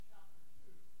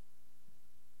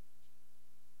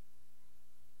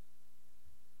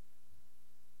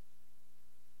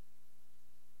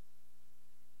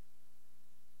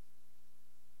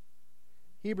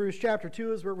Hebrews chapter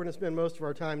 2 is where we're going to spend most of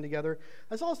our time together.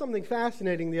 I saw something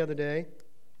fascinating the other day.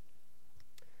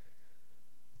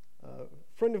 A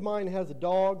friend of mine has a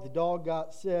dog. The dog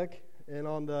got sick, and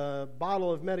on the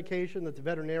bottle of medication that the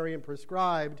veterinarian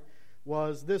prescribed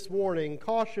was this warning: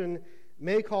 caution,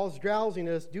 may cause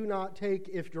drowsiness, do not take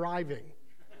if driving.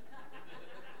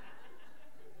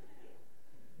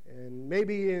 And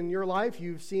maybe in your life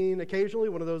you've seen occasionally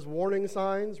one of those warning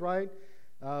signs, right?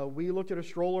 We looked at a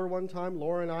stroller one time,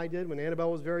 Laura and I did, when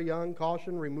Annabelle was very young.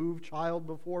 Caution, remove child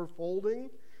before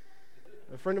folding.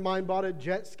 A friend of mine bought a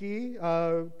jet ski.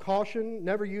 Caution,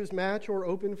 never use match or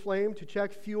open flame to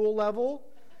check fuel level.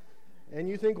 And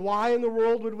you think, why in the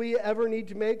world would we ever need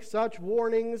to make such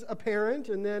warnings apparent?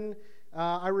 And then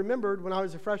I remembered when I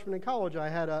was a freshman in college, I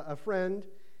had a friend,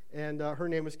 and her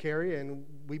name was Carrie, and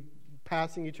we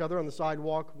passing each other on the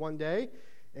sidewalk one day,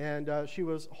 and she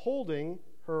was holding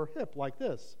her hip like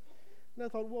this. And I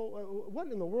thought, well, what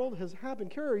in the world has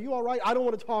happened? Carrie, are you all right? I don't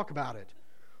want to talk about it.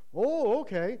 Oh,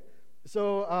 okay.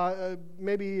 So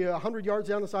maybe 100 yards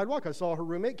down the sidewalk, I saw her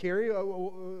roommate, Carrie,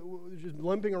 just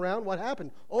limping around. What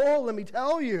happened? Oh, let me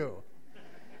tell you.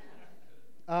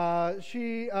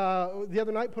 She, the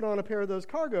other night, put on a pair of those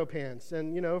cargo pants.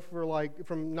 And, you know, for like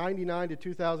from 99 to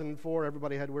 2004,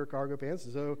 everybody had to wear cargo pants.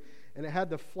 And it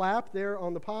had the flap there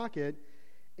on the pocket.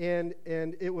 And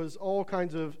it was all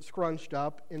kinds of scrunched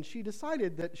up, and she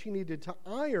decided that she needed to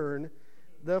iron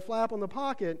the flap on the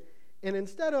pocket, and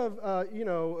instead of,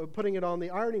 putting it on the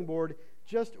ironing board,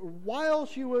 just while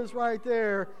she was right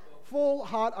there, full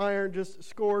hot iron just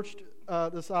scorched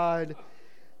the side.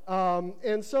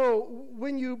 And so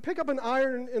when you pick up an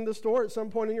iron in the store at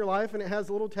some point in your life and it has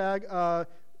a little tag,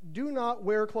 do not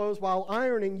wear clothes while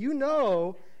ironing, you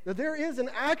know that there is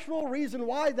an actual reason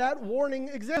why that warning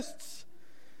exists.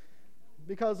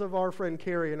 Because of our friend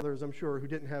Carrie and others, I'm sure, who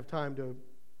didn't have time to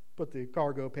put the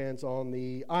cargo pants on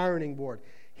the ironing board.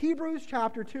 Hebrews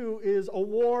chapter 2 is a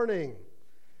warning.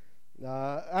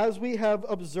 As we have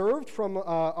observed from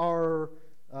our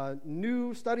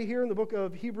new study here in the book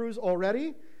of Hebrews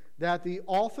already, that the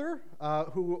author,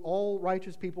 who all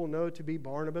righteous people know to be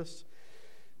Barnabas,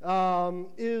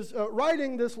 is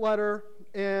writing this letter,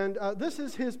 and this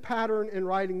is his pattern in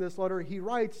writing this letter. He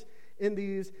writes in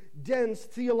these dense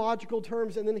theological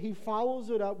terms, and then he follows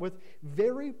it up with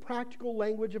very practical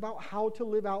language about how to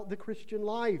live out the Christian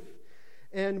life.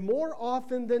 And more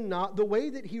often than not, the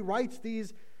way that he writes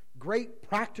these great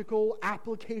practical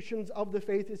applications of the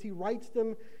faith is he writes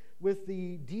them with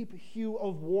the deep hue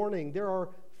of warning. There are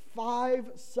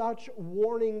 5 such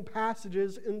warning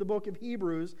passages in the book of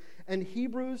Hebrews, and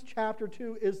Hebrews chapter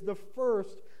 2 is the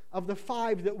first of the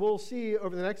 5 that we'll see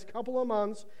over the next couple of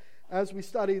months as we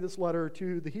study this letter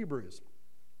to the Hebrews.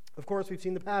 Of course, we've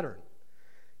seen the pattern.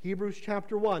 Hebrews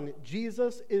chapter 1,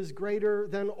 Jesus is greater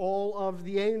than all of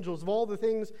the angels. Of all the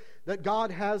things that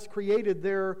God has created,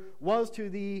 there was to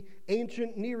the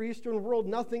ancient Near Eastern world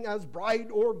nothing as bright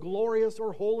or glorious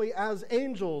or holy as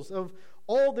angels. Of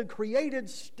all the created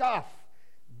stuff,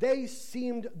 they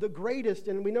seemed the greatest.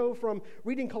 And we know from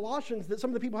reading Colossians that some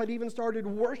of the people had even started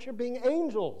worshiping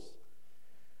angels.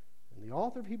 The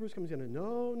author of Hebrews comes in and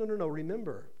no.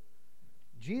 Remember,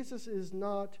 Jesus is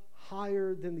not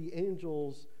higher than the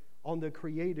angels on the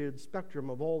created spectrum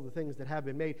of all the things that have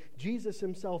been made. Jesus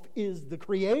himself is the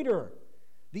creator.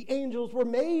 The angels were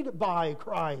made by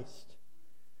Christ.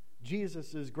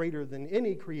 Jesus is greater than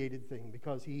any created thing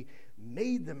because he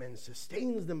made them and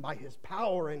sustains them by his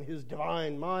power and his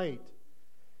divine might.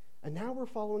 And now we're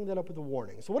following that up with a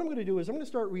warning. So what I'm going to do is I'm going to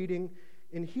start reading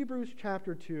in Hebrews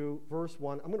chapter 2, verse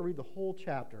 1. I'm going to read the whole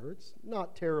chapter. It's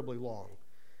not terribly long.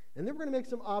 And then we're going to make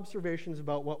some observations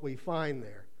about what we find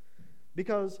there.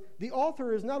 Because the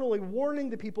author is not only warning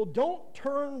the people, don't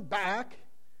turn back,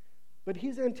 but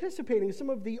he's anticipating some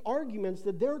of the arguments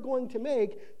that they're going to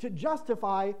make to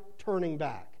justify turning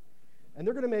back. And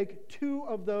they're going to make 2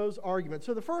 of those arguments.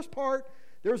 So the first part,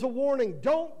 there's a warning,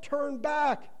 don't turn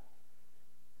back.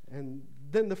 And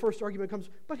then the first argument comes,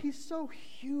 but he's so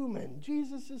human.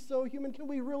 Jesus is so human. Can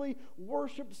we really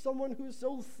worship someone who's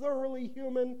so thoroughly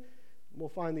human? We'll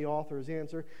find the author's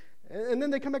answer. And then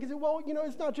they come back and say, well,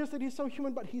 it's not just that he's so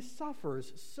human, but he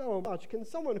suffers so much. Can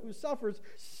someone who suffers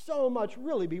so much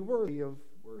really be worthy of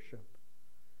worship?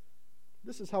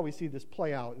 This is how we see this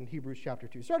play out in Hebrews chapter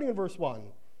 2. Starting in verse 1.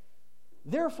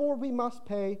 Therefore we must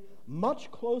pay much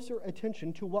closer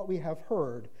attention to what we have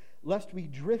heard, lest we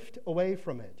drift away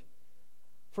from it.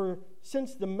 For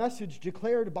since the message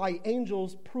declared by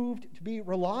angels proved to be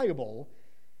reliable,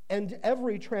 and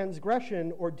every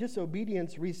transgression or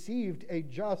disobedience received a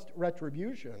just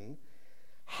retribution,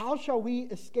 how shall we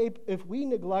escape if we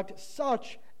neglect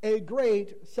such a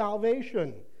great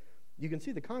salvation. You can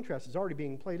see the contrast is already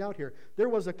being played out here. There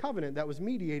was a covenant that was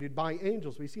mediated by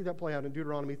angels. We see that play out in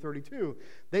Deuteronomy 32.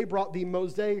 They brought the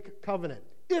Mosaic covenant.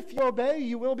 If you obey,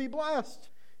 you will be blessed.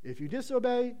 If you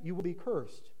disobey, you will be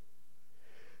cursed.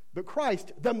 But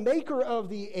Christ, the maker of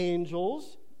the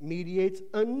angels, mediates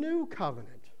a new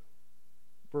covenant.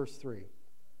 Verse 3.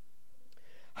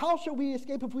 How shall we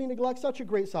escape if we neglect such a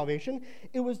great salvation?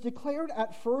 It was declared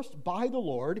at first by the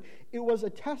Lord. It was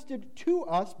attested to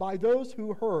us by those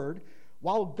who heard,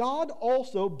 while God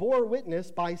also bore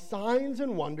witness by signs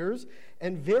and wonders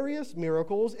and various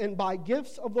miracles and by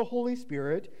gifts of the Holy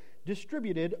Spirit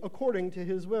distributed according to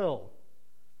his will.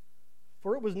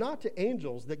 For it was not to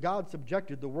angels that God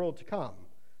subjected the world to come,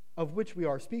 of which we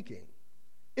are speaking.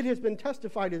 It has been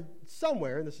testified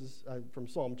somewhere, and this is from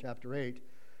Psalm chapter 8,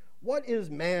 what is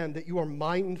man that you are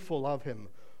mindful of him,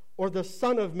 or the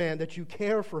Son of Man that you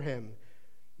care for him?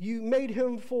 You made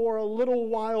him for a little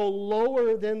while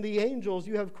lower than the angels.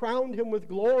 You have crowned him with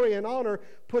glory and honor,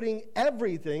 putting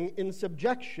everything in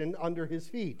subjection under his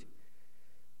feet.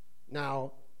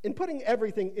 Now, in putting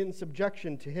everything in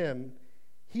subjection to him,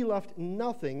 he left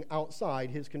nothing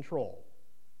outside his control.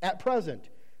 At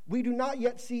present, we do not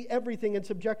yet see everything in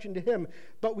subjection to him,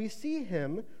 but we see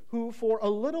him who for a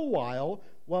little while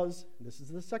was, this is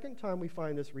the second time we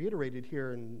find this reiterated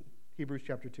here in Hebrews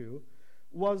chapter 2,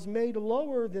 was made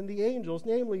lower than the angels,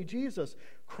 namely Jesus,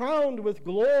 crowned with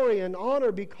glory and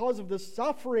honor because of the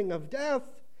suffering of death,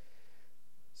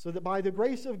 so that by the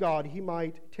grace of God he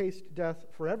might taste death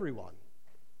for everyone.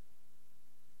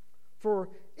 For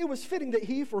it was fitting that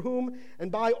he, for whom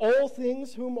and by all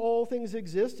things, whom all things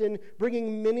exist, in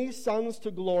bringing many sons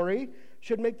to glory,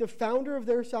 should make the founder of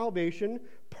their salvation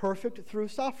perfect through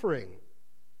suffering.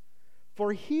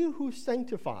 For he who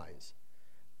sanctifies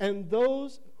and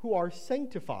those who are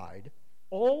sanctified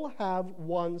all have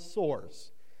one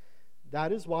source.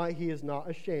 That is why he is not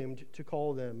ashamed to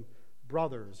call them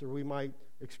brothers, or we might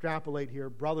extrapolate here,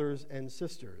 brothers and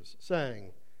sisters,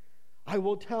 saying, I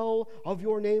will tell of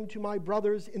your name to my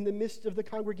brothers in the midst of the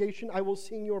congregation. I will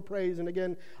sing your praise. And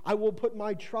again, I will put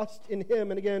my trust in him.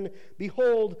 And again,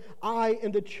 behold, I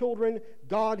and the children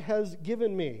God has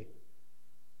given me.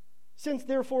 Since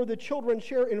therefore the children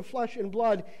share in flesh and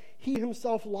blood, he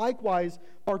himself likewise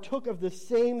partook of the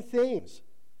same things,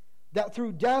 that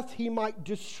through death he might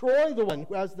destroy the one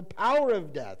who has the power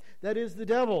of death, that is the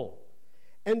devil,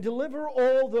 and deliver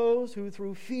all those who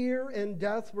through fear and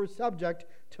death were subject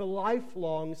to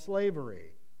lifelong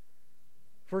slavery.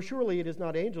 For surely it is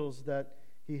not angels that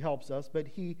he helps us, but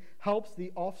he helps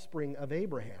the offspring of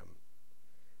Abraham.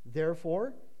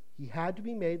 Therefore, he had to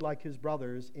be made like his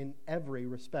brothers in every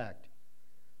respect,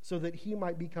 so that he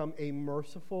might become a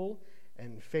merciful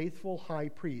and faithful high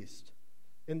priest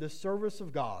in the service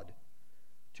of God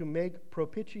to make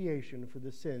propitiation for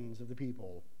the sins of the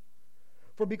people.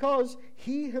 For because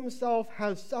he himself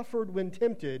has suffered when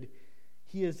tempted,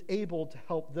 he is able to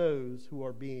help those who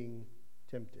are being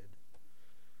tempted.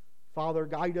 Father,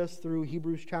 guide us through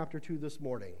Hebrews chapter 2 this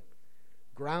morning.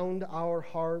 Ground our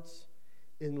hearts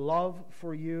in love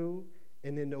for you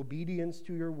and in obedience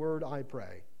to your word, I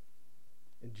pray.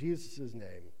 In Jesus'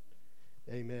 name,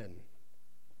 amen.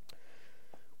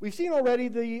 We've seen already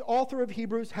the author of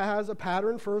Hebrews has a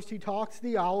pattern. First, he talks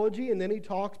theology, and then he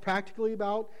talks practically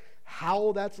about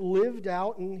how that's lived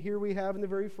out. And here we have in the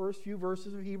very first few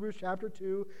verses of Hebrews chapter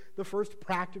 2, the first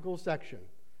practical section.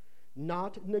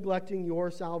 Not neglecting your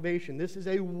salvation. This is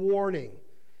a warning.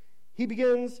 He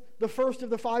begins the first of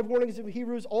the 5 warnings of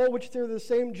Hebrews, all which share the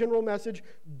same general message.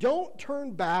 Don't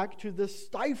turn back to the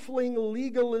stifling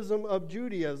legalism of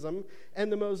Judaism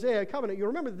and the Mosaic covenant. You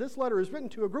remember that this letter is written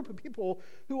to a group of people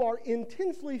who are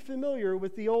intensely familiar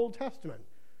with the Old Testament,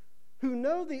 who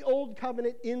know the Old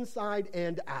Covenant inside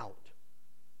and out.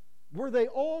 Were they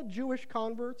all Jewish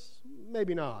converts?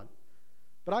 Maybe not.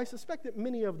 But I suspect that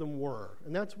many of them were.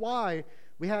 And that's why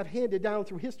we have handed down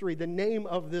through history the name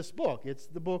of this book. It's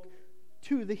the book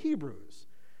to the Hebrews.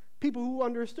 People who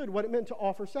understood what it meant to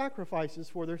offer sacrifices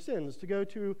for their sins, to go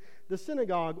to the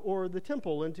synagogue or the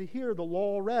temple and to hear the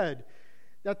law read.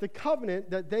 That the covenant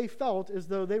that they felt as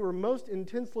though they were most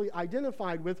intensely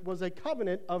identified with was a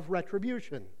covenant of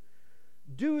retribution.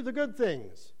 Do the good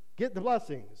things, get the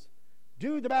blessings.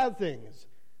 Do the bad things,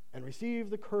 and receive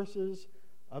the curses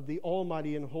of the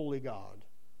Almighty and Holy God.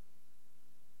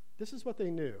 This is what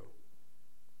they knew.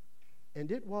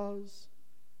 And it was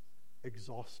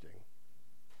exhausting.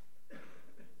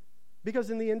 Because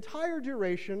in the entire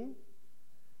duration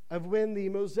of when the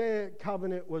Mosaic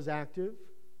covenant was active,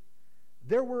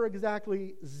 there were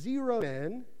exactly 0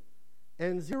 men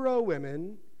and 0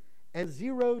 women and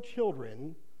 0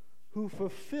 children who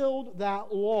fulfilled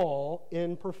that law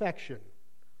in perfection.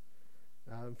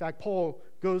 In fact, Paul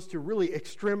goes to really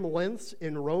extreme lengths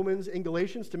in Romans and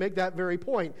Galatians to make that very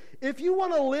point. If you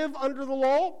want to live under the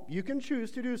law, you can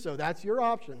choose to do so. That's your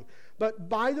option. But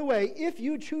by the way, if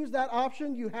you choose that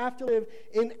option, you have to live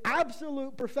in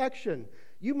absolute perfection.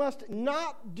 You must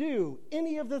not do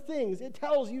any of the things it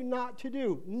tells you not to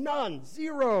do. None.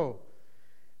 Zero.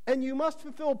 And you must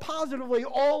fulfill positively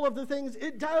all of the things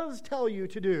it does tell you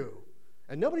to do.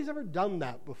 And nobody's ever done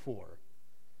that before.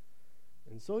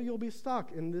 And so you'll be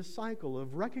stuck in this cycle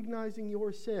of recognizing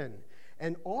your sin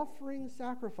and offering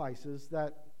sacrifices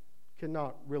that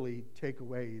cannot really take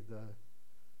away the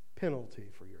penalty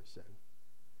for your sin.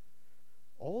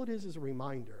 All it is a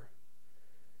reminder,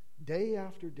 day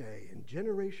after day and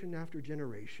generation after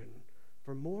generation,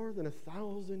 for more than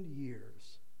 1,000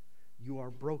 years, you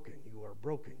are broken, you are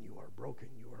broken, you are broken,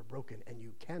 you are broken, and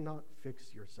you cannot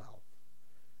fix yourself.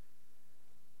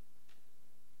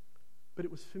 But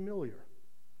it was familiar.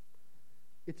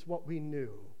 It's what we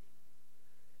knew.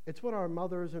 It's what our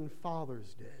mothers and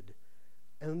fathers did,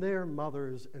 and their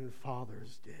mothers and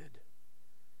fathers did.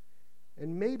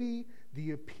 And maybe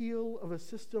the appeal of a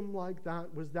system like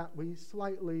that was that we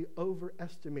slightly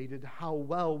overestimated how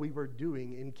well we were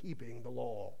doing in keeping the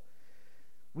law.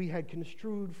 We had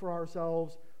construed for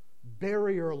ourselves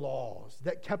barrier laws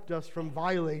that kept us from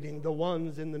violating the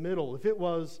ones in the middle. If it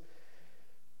was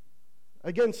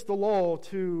against the law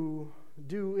to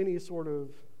do any sort of,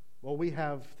 well, we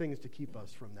have things to keep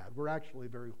us from that. We're actually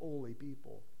very holy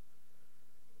people.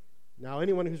 Now,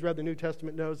 anyone who's read the New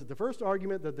Testament knows that the first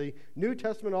argument that the New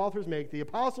Testament authors make, the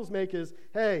apostles make, is,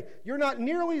 hey, you're not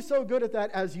nearly so good at that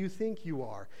as you think you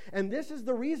are. And this is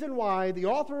the reason why the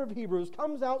author of Hebrews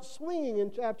comes out swinging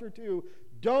in chapter 2.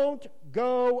 Don't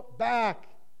go back.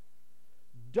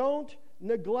 Don't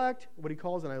neglect what he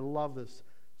calls, and I love this,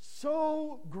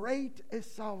 so great a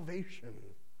salvation.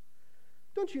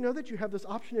 Don't you know that you have this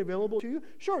option available to you?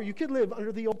 Sure, you could live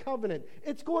under the old covenant.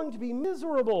 It's going to be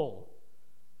miserable.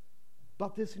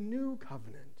 But this new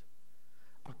covenant,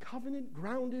 a covenant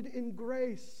grounded in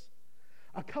grace,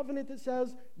 a covenant that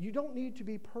says you don't need to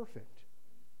be perfect.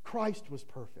 Christ was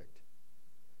perfect.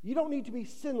 You don't need to be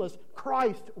sinless.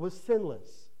 Christ was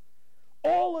sinless.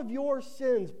 All of your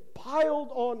sins piled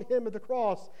on him at the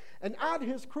cross, and at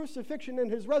his crucifixion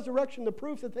and his resurrection, the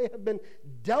proof that they have been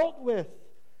dealt with.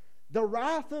 The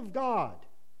wrath of God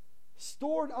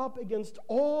stored up against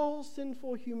all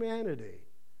sinful humanity,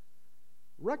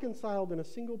 reconciled in a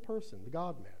single person, the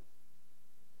God-man.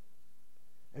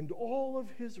 And all of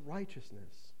his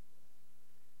righteousness.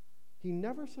 He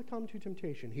never succumbed to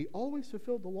temptation. He always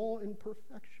fulfilled the law in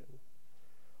perfection.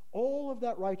 All of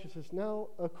that righteousness now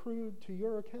accrued to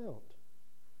your account.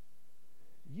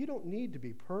 You don't need to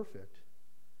be perfect.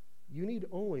 You need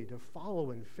only to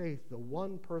follow in faith the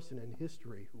one person in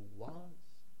history who was.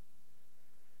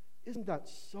 Isn't that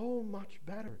so much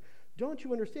better? Don't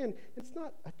you understand? It's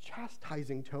not a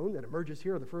chastising tone that emerges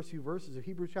here in the first few verses of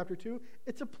Hebrews chapter 2.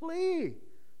 It's a plea.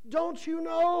 Don't you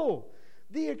know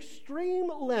the extreme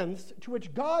lengths to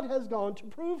which God has gone to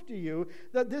prove to you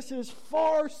that this is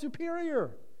far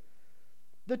superior?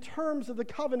 The terms of the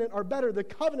covenant are better. The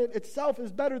covenant itself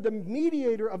is better. The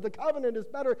mediator of the covenant is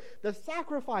better. The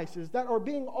sacrifices that are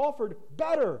being offered,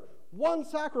 better. One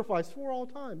sacrifice for all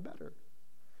time, better.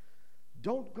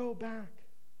 Don't go back.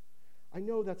 I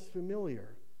know that's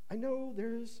familiar. I know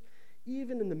there's,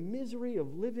 even in the misery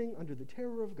of living under the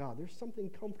terror of God, there's something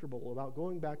comfortable about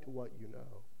going back to what you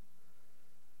know.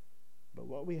 But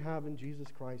what we have in Jesus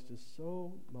Christ is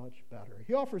so much better.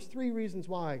 He offers 3 reasons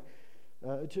why,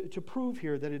 to prove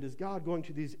here that it is God going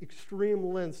to these extreme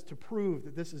lengths to prove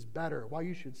that this is better, why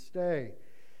you should stay.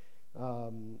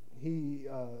 He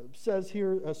says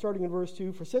here, starting in verse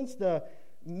 2, for since the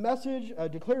message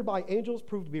declared by angels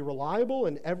proved to be reliable,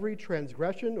 and every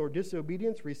transgression or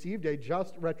disobedience received a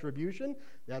just retribution.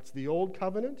 That's the old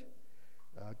covenant,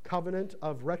 covenant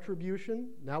of retribution.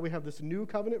 Now we have this new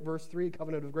covenant, verse 3,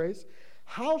 covenant of grace.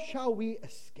 How shall we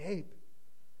escape?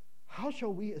 How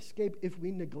shall we escape if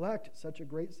we neglect such a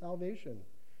great salvation?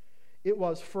 It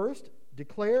was first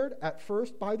declared at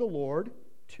first by the Lord.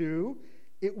 2,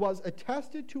 it was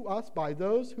attested to us by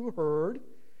those who heard.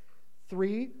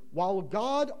 3, while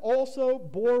God also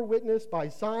bore witness by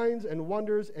signs and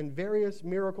wonders and various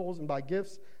miracles and by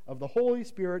gifts of the Holy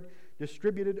Spirit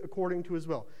distributed according to his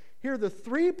will. Here are the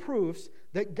 3 proofs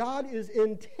that God is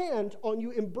intent on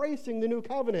you embracing the new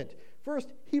covenant.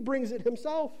 First, he brings it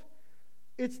himself.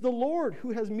 It's the Lord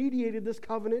who has mediated this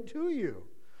covenant to you.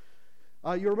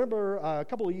 You remember a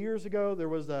couple of years ago, there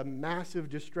was a massive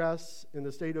distress in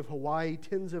the state of Hawaii.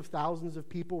 Tens of thousands of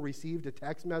people received a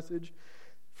text message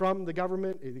from the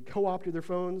government. They co-opted their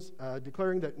phones,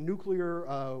 declaring that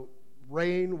nuclear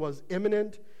rain was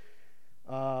imminent.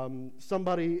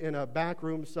 Somebody in a back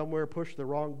room somewhere pushed the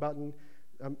wrong button.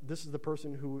 This is the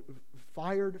person who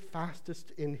fired fastest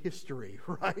in history,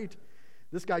 right?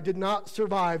 This guy did not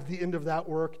survive the end of that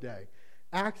workday.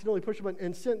 Accidentally pushed a button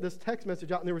and sent this text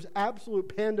message out, and there was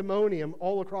absolute pandemonium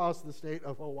all across the state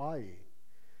of Hawaii.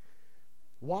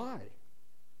 Why?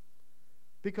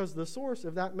 Because the source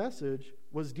of that message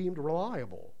was deemed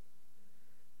reliable.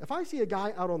 If I see a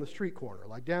guy out on the street corner,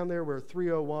 like down there where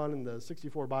 301 and the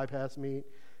 64 bypass meet,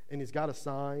 and he's got a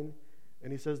sign,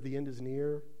 and he says the end is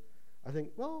near, I think,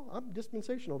 well, I'm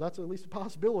dispensational. That's at least a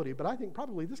possibility, but I think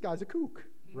probably this guy's a kook,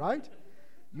 right?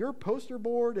 Your poster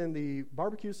board and the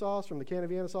barbecue sauce from the can of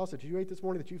Vienna sauce that you ate this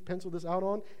morning that you've penciled this out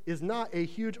on is not a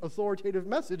huge authoritative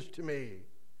message to me.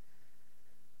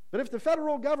 But if the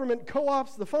federal government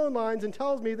co-ops the phone lines and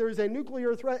tells me there's a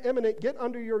nuclear threat imminent, get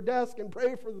under your desk and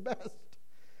pray for the best,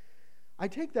 I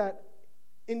take that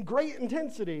in great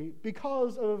intensity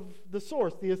because of the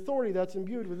source, the authority that's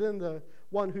imbued within the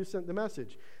one who sent the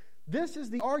message. This is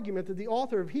the argument that the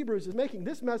author of Hebrews is making.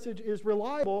 This message is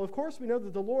reliable. Of course, we know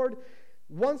that the Lord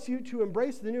wants you to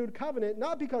embrace the new covenant,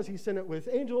 not because he sent it with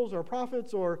angels or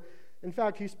prophets, or in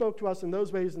fact, he spoke to us in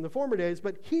those ways in the former days,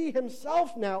 but he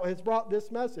himself now has brought this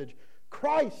message.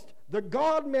 Christ, the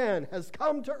God-man, has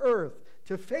come to earth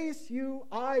to face you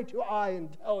eye to eye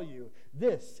and tell you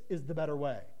this is the better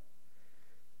way.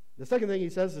 The second thing he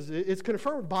says is it's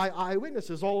confirmed by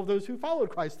eyewitnesses, all of those who followed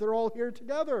Christ. They're all here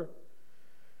together.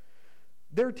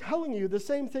 They're telling you the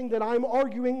same thing that I'm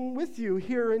arguing with you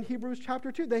here in Hebrews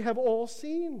chapter 2. They have all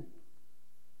seen.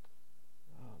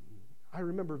 I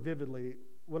remember vividly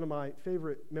one of my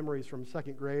favorite memories from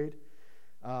second grade.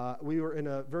 We were in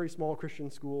a very small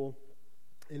Christian school,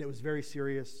 and it was very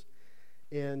serious.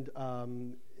 And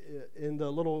in the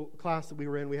little class that we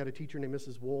were in, we had a teacher named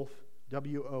Mrs. Wolfe,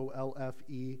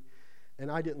 W-O-L-F-E. And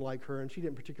I didn't like her, and she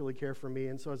didn't particularly care for me.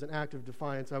 And so as an act of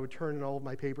defiance, I would turn in all of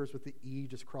my papers with the E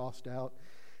just crossed out.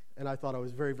 And I thought I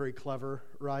was very, very clever,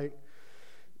 right?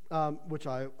 Which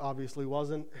I obviously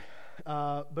wasn't.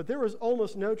 But there was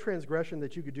almost no transgression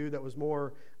that you could do that was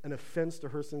more an offense to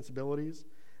her sensibilities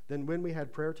than when we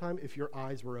had prayer time if your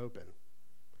eyes were open.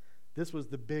 This was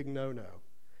the big no-no.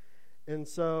 And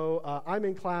so I'm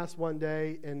in class one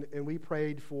day, and we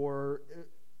prayed for,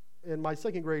 and my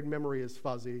second grade memory is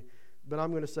fuzzy, but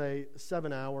I'm going to say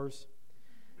 7 hours.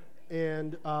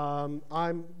 And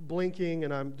I'm blinking,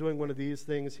 and I'm doing one of these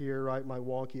things here, right, my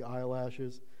wonky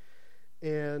eyelashes.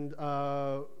 And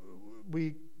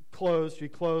she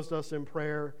closed us in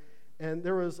prayer. And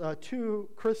there was 2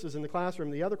 Chris's in the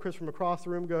classroom. The other Chris from across the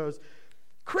room goes,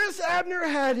 "Chris Abner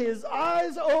had his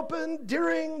eyes open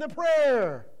during the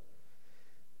prayer."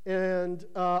 And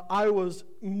I was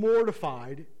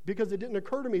mortified because it didn't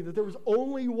occur to me that there was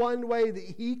only one way that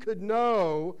he could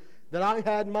know that I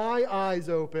had my eyes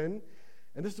open.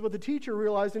 And this is what the teacher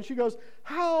realized. And she goes,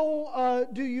 "How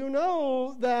do you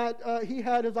know that he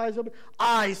had his eyes open?"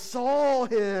 "I saw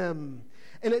him."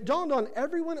 And it dawned on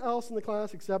everyone else in the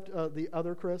class except the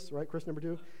other Chris, right, Chris number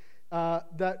 2,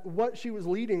 that what she was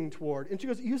leading toward. And she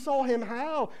goes, "You saw him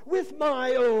how?" "With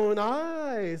my own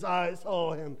eyes I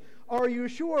saw him." "Are you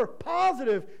sure?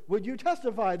 Positive? Would you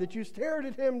testify that you stared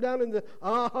at him down in the..."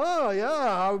 Yeah,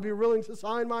 I would be willing to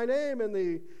sign my name in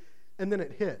the... And then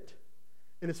it hit,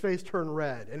 and his face turned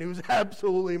red, and he was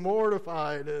absolutely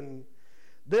mortified, and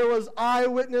there was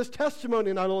eyewitness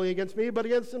testimony not only against me, but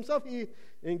against himself. He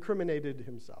incriminated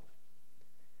himself.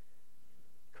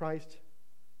 Christ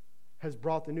has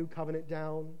brought the new covenant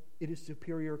down. It is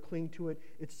superior. Cling to it.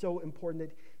 It's so important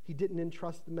that he didn't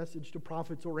entrust the message to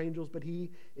prophets or angels, but he,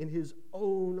 in his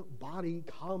own body,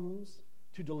 comes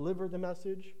to deliver the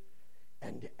message.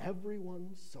 And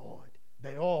everyone saw it.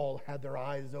 They all had their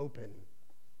eyes open.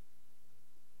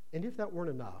 And if that weren't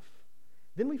enough,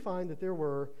 then we find that there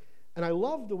were, and I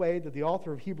love the way that the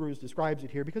author of Hebrews describes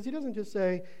it here, because he doesn't just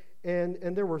say, and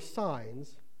there were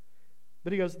signs,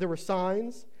 but he goes, there were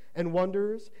signs and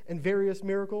wonders and various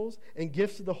miracles and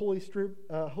gifts of the Holy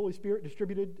Spirit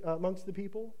distributed amongst the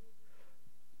people.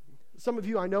 Some of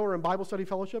you I know are in Bible study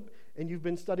fellowship, and you've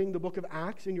been studying the book of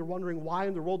Acts, and you're wondering why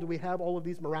in the world do we have all of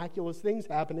these miraculous things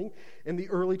happening in the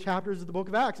early chapters of the book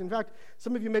of Acts. In fact,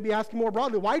 some of you may be asking more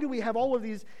broadly, why do we have all of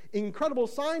these incredible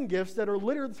sign gifts that are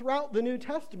littered throughout the New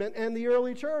Testament and the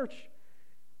early church?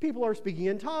 People are speaking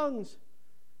in tongues.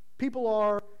 People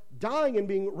are dying and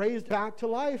being raised back to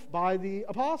life by the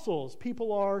apostles.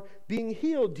 People are being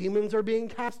healed. Demons are being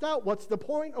cast out. What's the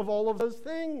point of all of those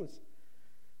things?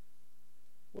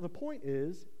 Well, the point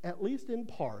is, at least in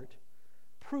part,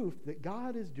 proof that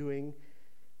God is doing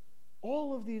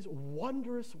all of these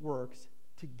wondrous works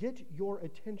to get your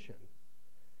attention,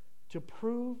 to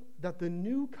prove that the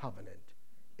new covenant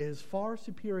is far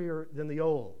superior than the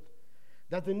old,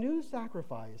 that the new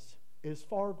sacrifice is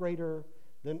far greater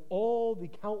than all the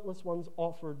countless ones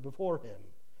offered before him,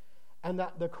 and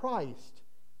that the Christ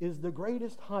is the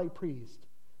greatest high priest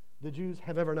the Jews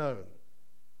have ever known.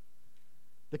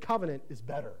 The covenant is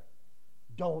better.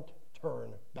 Don't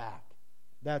turn back.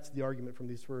 That's the argument from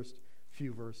these first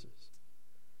few verses.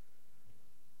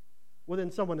 Well,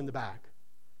 then someone in the back,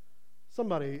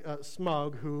 somebody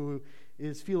smug who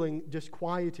is feeling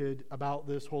disquieted about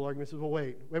this whole argument says, well,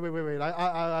 wait,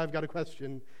 I've got a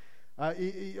question.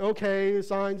 Okay,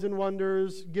 signs and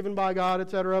wonders given by God,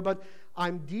 etc., but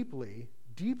I'm deeply,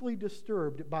 deeply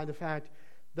disturbed by the fact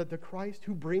that the Christ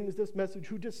who brings this message,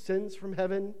 who descends from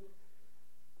heaven,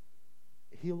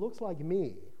 he looks like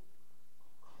me.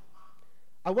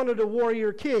 I wanted a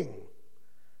warrior king.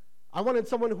 I wanted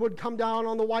someone who would come down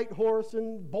on the white horse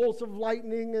and bolts of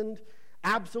lightning and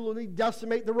absolutely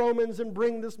decimate the Romans and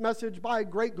bring this message by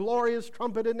great glorious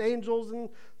trumpet and angels and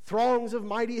throngs of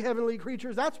mighty heavenly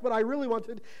creatures. That's what I really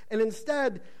wanted. And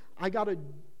instead, I got a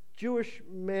Jewish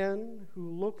man who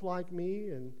looked like me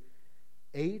and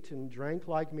ate and drank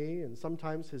like me, and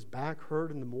sometimes his back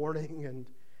hurt in the morning and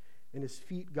his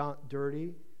feet got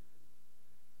dirty.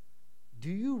 Do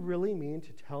you really mean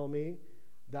to tell me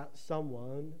that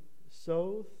someone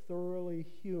so thoroughly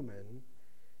human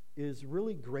is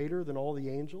really greater than all the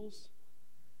angels?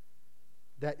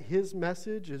 That his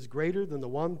message is greater than the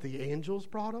one the angels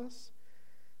brought us?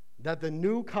 That the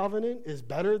new covenant is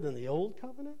better than the old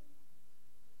covenant?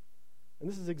 And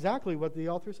this is exactly what the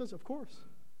author says. Of course.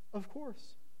 Of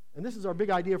course. And this is our big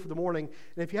idea for the morning.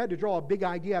 And if you had to draw a big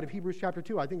idea out of Hebrews chapter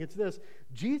 2, I think it's this.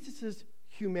 Jesus'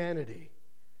 humanity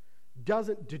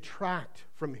doesn't detract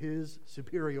from his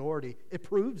superiority. It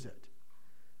proves it.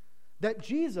 That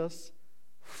Jesus,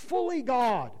 fully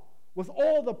God, with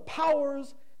all the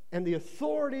powers and the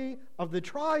authority of the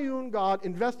triune God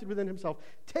invested within himself,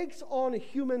 takes on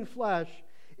human flesh.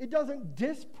 It doesn't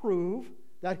disprove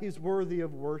that he's worthy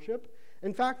of worship.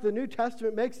 In fact, the New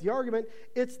Testament makes the argument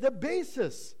it's the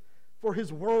basis for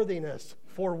his worthiness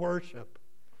for worship.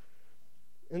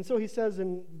 And so he says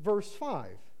in verse 5,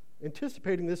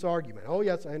 anticipating this argument, oh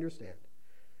yes, I understand.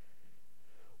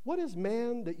 What is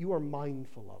man that you are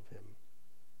mindful of him?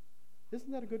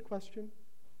 Isn't that a good question?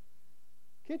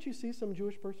 Can't you see some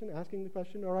Jewish person asking the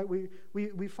question? All right,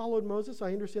 we followed Moses.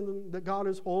 I understand that God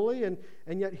is holy, and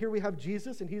yet here we have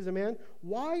Jesus, and he's a man.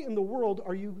 Why in the world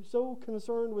are you so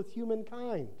concerned with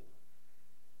humankind?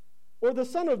 Or the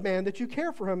Son of Man, that you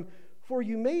care for him, for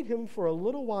you made him for a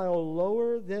little while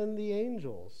lower than the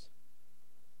angels.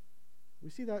 We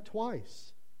see that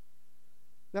twice.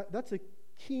 That's a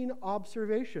keen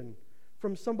observation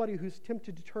from somebody who's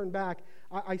tempted to turn back.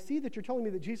 I see that you're telling me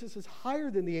that Jesus is higher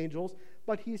than the angels,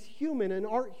 but he's human, and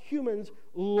aren't humans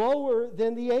lower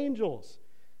than the angels?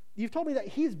 You've told me that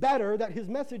he's better, that his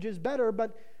message is better,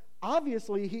 but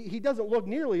obviously he doesn't look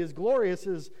nearly as glorious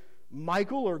as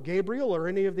Michael or Gabriel or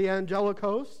any of the angelic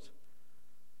host.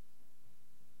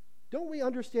 Don't we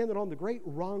understand that on the great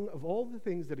rung of all the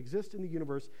things that exist in the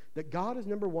universe, that God is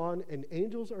number one, and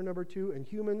angels are number two, and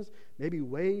humans maybe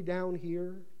way down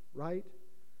here, right?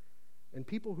 And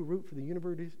people who root for the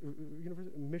University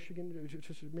of Michigan,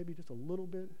 maybe just a little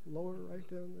bit lower right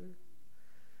down there.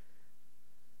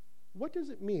 What does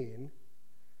it mean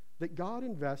that God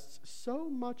invests so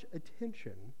much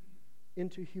attention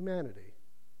into humanity?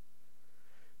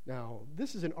 Now,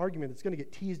 this is an argument that's going to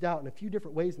get teased out in a few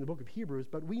different ways in the book of Hebrews,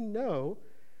 but we know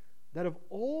that of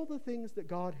all the things that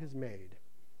God has made,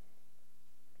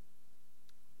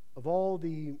 of all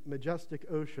the majestic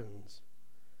oceans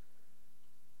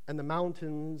and the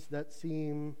mountains that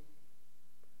seem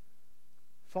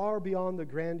far beyond the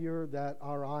grandeur that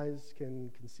our eyes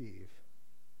can conceive,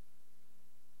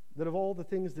 that of all the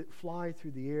things that fly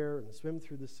through the air and swim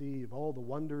through the sea, of all the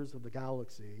wonders of the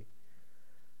galaxy,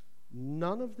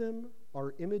 none of them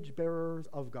are image bearers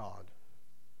of God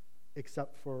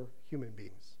except for human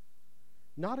beings.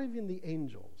 Not even the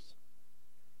angels.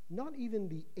 Not even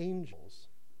the angels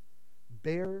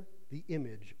bear the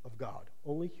image of God.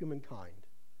 Only humankind.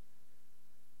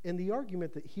 And the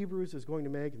argument that Hebrews is going to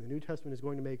make and the New Testament is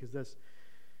going to make is this.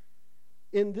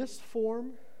 In this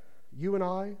form, you and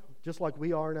I, just like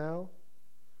we are now,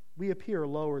 we appear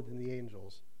lower than the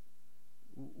angels.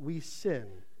 We sin.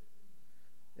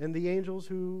 And the angels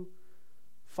who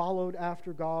followed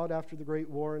after God after the great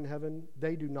war in heaven,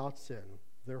 they do not sin.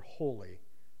 They're holy.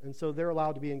 And so they're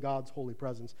allowed to be in God's holy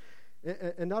presence.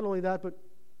 And not only that,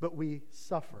 but we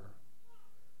suffer.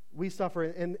 We suffer,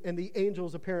 and the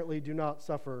angels apparently do not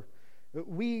suffer.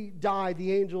 We die,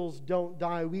 the angels don't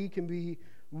die. We can be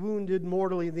wounded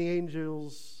mortally, the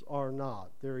angels are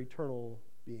not. They're eternal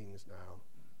beings now.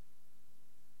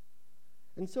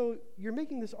 And so you're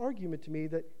making this argument to me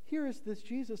that here is this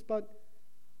Jesus, but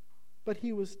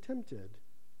he was tempted.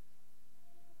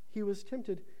 He was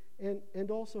tempted, and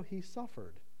also he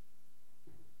suffered.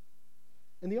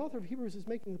 And the author of Hebrews is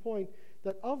making the point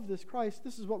that of this Christ,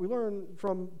 this is what we learn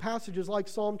from passages like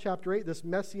Psalm chapter 8, this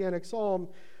messianic psalm.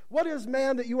 What is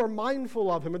man that you are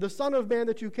mindful of him, or the son of man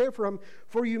that you care for him?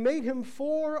 For you made him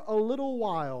for a little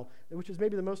while, which is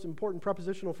maybe the most important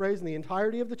prepositional phrase in the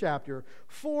entirety of the chapter,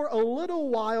 for a little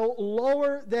while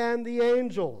lower than the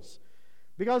angels,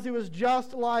 because he was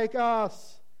just like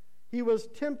us. He was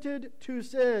tempted to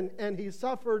sin, and he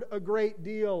suffered a great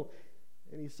deal,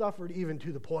 and he suffered even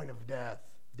to the point of death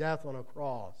on a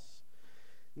cross.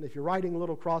 And if you're writing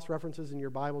little cross references in your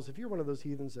Bibles, if you're one of those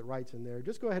heathens that writes in there,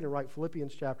 just go ahead and write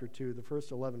Philippians chapter 2, the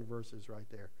first 11 verses right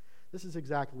there. This is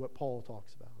exactly what Paul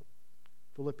talks about.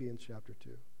 Philippians chapter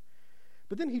 2.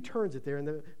 But then he turns it there in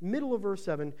the middle of verse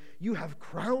 7. You have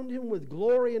crowned him with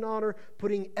glory and honor,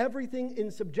 putting everything in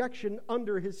subjection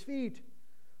under his feet.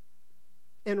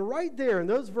 And right there in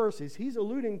those verses, he's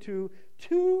alluding to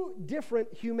two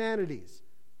different humanities,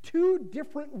 two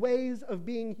different ways of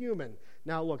being human.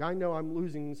 Now, look, I know I'm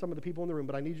losing some of the people in the room,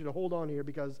 but I need you to hold on here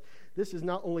because this is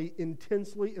not only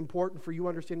intensely important for you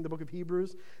understanding the book of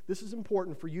Hebrews, this is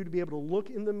important for you to be able to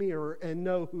look in the mirror and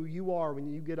know who you are when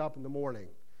you get up in the morning.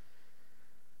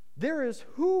 There is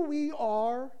who we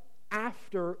are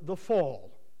after the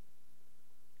fall.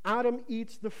 Adam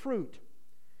eats the fruit.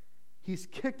 He's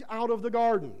kicked out of the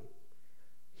garden.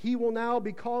 He will now,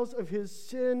 because of his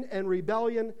sin and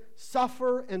rebellion,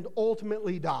 suffer and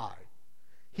ultimately die.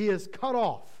 He is cut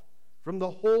off from the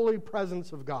holy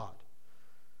presence of God.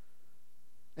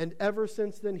 And ever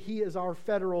since then, he, as our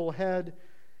federal head,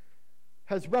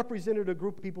 has represented a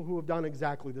group of people who have done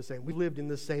exactly the same. We lived in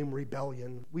the same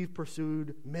rebellion. We've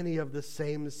pursued many of the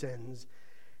same sins.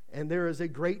 And there is a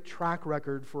great track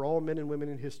record for all men and women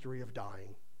in history of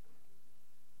dying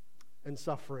and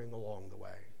suffering along the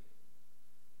way.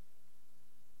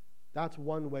 That's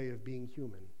one way of being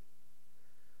human.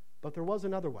 But there was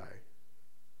another way.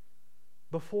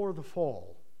 Before the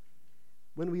fall,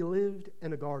 when we lived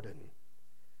in a garden,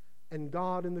 and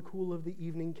God in the cool of the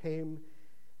evening came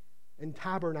and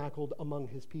tabernacled among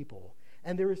his people.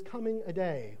 And there is coming a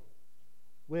day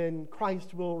when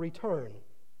Christ will return,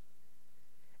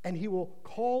 and he will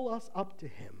call us up to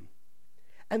him.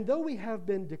 And though we have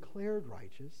been declared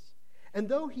righteous, and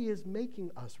though he is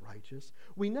making us righteous,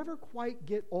 we never quite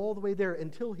get all the way there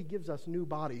until he gives us new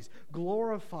bodies,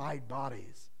 glorified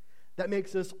bodies. That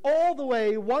makes us all the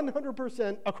way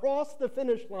 100% across the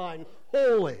finish line,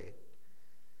 holy.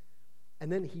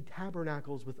 And then he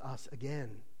tabernacles with us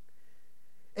again.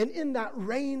 And in that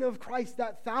reign of Christ,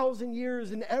 that 1,000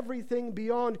 years and everything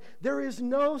beyond, there is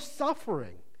no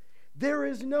suffering. There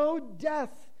is no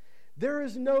death. There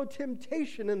is no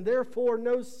temptation and therefore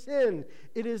no sin.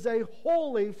 It is a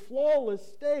holy,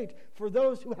 flawless state for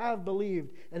those who have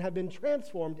believed and have been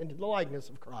transformed into the likeness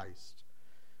of Christ.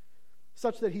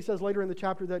 Such that he says later in the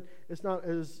chapter that it's not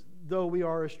as though we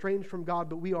are estranged from God,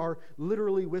 but we are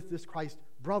literally with this Christ,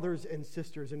 brothers and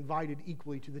sisters, invited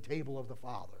equally to the table of the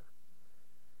Father.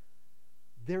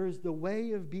 There is the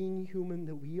way of being human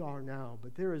that we are now,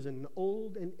 but there is an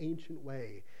old and ancient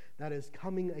way that is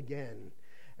coming again.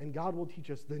 And God will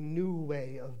teach us the new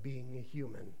way of being a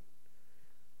human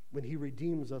when he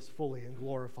redeems us fully in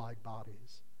glorified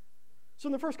bodies. So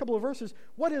in the first couple of verses,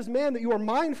 what is man that you are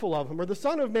mindful of him, or the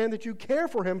son of man that you care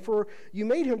for him, for you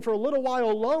made him for a little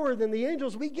while lower than the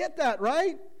angels? We get that,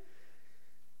 right?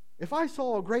 If I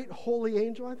saw a great holy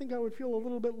angel, I think I would feel a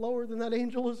little bit lower than that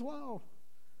angel as well.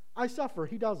 I suffer,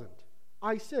 he doesn't.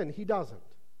 I sin, he doesn't.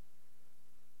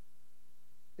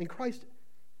 And Christ,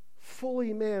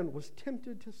 fully man, was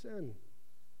tempted to sin.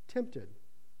 Tempted,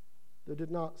 though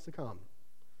did not succumb.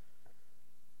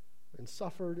 And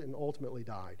suffered and ultimately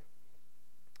died.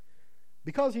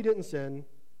 Because he didn't sin,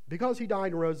 because he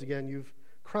died and rose again, you've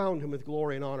crowned him with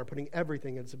glory and honor, putting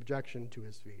everything in subjection to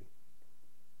his feet.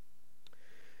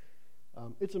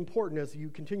 It's important as you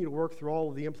continue to work through all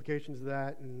of the implications of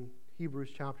that in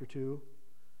Hebrews chapter 2.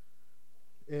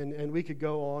 And we could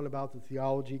go on about the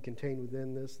theology contained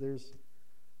within this. There's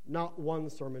not one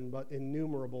sermon, but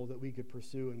innumerable that we could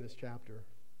pursue in this chapter.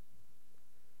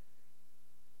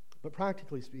 But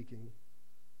practically speaking,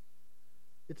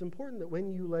 it's important that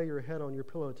when you lay your head on your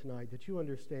pillow tonight that you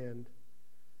understand,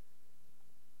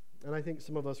 and I think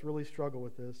some of us really struggle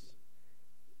with this,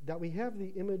 that we have the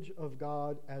image of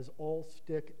God as all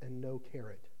stick and no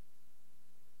carrot.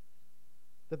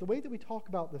 That the way that we talk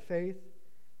about the faith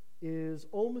is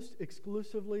almost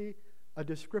exclusively a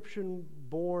description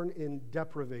born in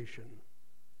deprivation.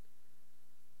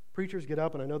 Preachers get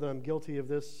up, and I know that I'm guilty of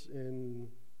this in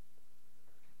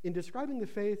describing the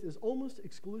faith is almost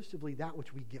exclusively that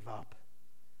which we give up.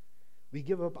 We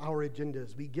give up our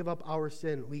agendas. We give up our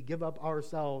sin. We give up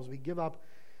ourselves. We give up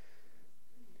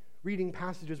reading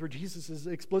passages where Jesus is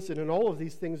explicit, and all of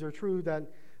these things are true,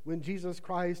 that when Jesus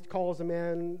Christ calls a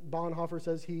man, Bonhoeffer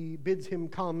says he bids him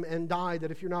come and die,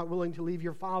 that if you're not willing to leave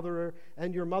your father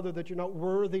and your mother, that you're not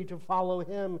worthy to follow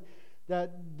him,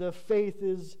 that the faith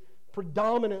is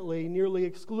predominantly, nearly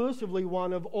exclusively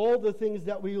one of all the things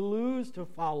that we lose to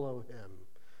follow him.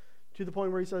 To the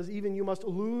point where he says, even you must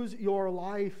lose your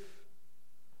life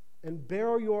and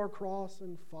bear your cross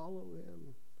and follow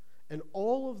him. And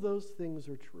all of those things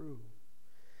are true.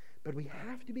 But we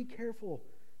have to be careful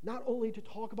not only to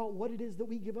talk about what it is that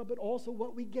we give up, but also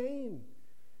what we gain.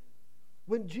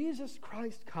 When Jesus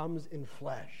Christ comes in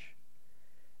flesh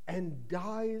and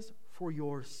dies for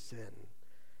your sin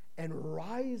and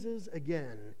rises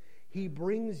again, he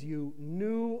brings you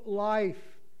new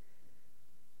life.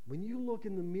 When you look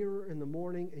in the mirror in the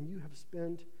morning and you have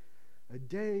spent a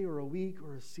day or a week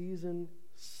or a season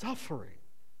suffering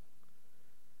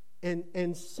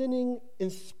and sinning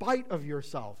in spite of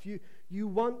yourself, you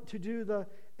want to do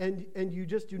and you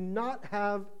just do not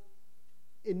have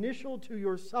initial to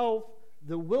yourself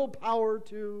the willpower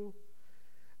to,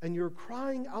 and you're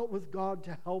crying out with God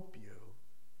to help you.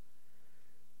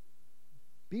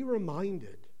 Be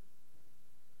reminded,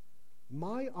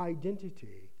 my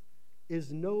identity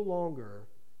is no longer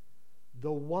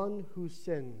the one who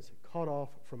sins cut off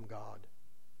from God,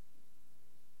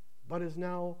 but is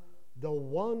now the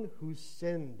one who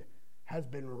sinned has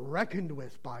been reckoned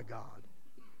with by God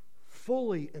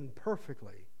fully and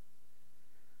perfectly.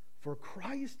 For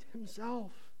Christ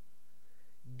himself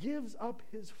gives up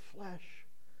his flesh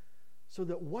so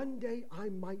that one day I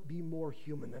might be more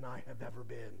human than I have ever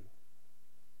been.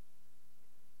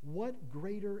 What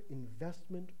greater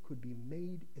investment could be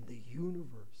made in the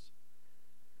universe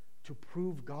to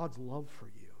prove God's love for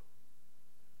you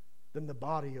than the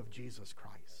body of Jesus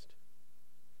Christ?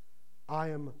 I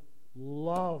am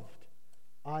loved.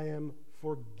 I am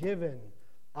forgiven.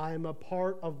 I am a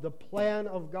part of the plan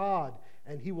of God,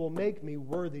 and he will make me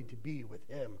worthy to be with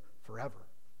him forever.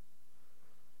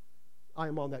 I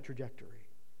am on that trajectory.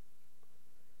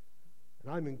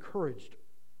 And I'm encouraged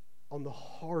on the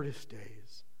hardest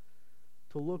days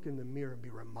to look in the mirror and be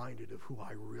reminded of who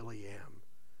I really am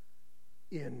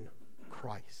in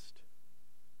Christ.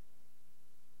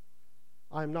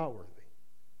 I am not worthy.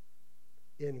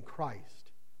 In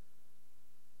Christ,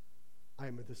 I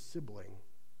am the sibling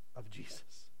of Jesus,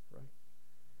 right?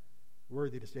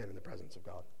 Worthy to stand in the presence of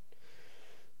God.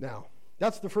 Now,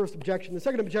 that's the first objection. The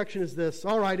second objection is this.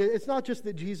 All right, it's not just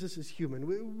that Jesus is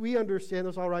human. We understand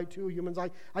this, all right, two humans.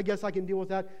 I guess I can deal with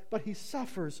that. But he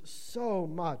suffers so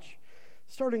much.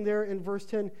 Starting there in verse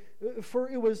 10, for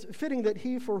it was fitting that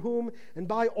he for whom and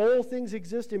by all things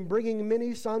exist in bringing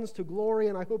many sons to glory,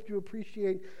 and I hope you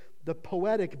appreciate the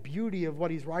poetic beauty of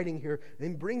what he's writing here,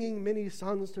 in bringing many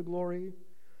sons to glory,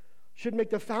 should make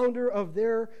the founder of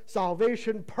their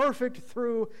salvation perfect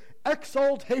through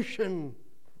exaltation,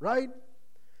 right?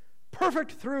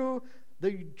 Perfect through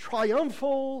the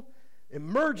triumphal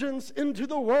emergence into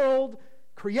the world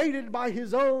created by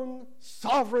his own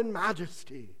sovereign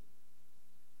majesty.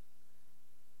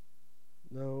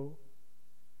 No.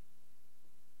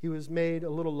 He was made a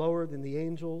little lower than the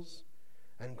angels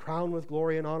and crowned with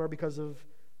glory and honor because of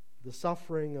the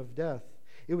suffering of death.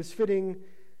 It was fitting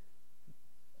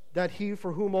that he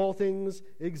for whom all things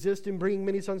exist in bringing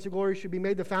many sons to glory should be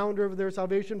made the founder of their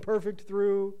salvation perfect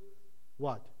through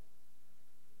what?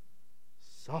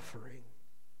 Suffering.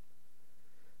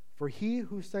 For he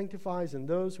who sanctifies and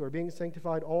those who are being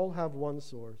sanctified all have one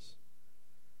source.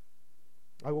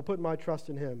 I will put my trust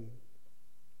in him.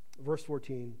 Verse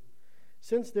 14.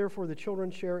 Since therefore the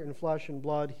children share in flesh and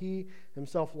blood, he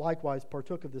himself likewise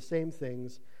partook of the same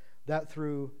things, that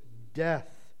through death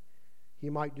he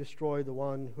might destroy the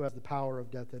one who has the power of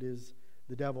death, that is,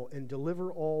 the devil, and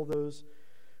deliver all those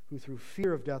who through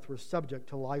fear of death were subject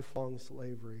to lifelong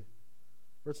slavery.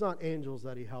 For it's not angels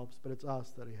that he helps, but it's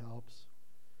us that he helps.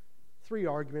 3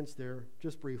 arguments there,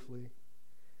 just briefly.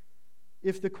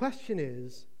 If the question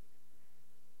is,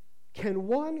 Can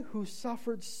one who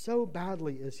suffered so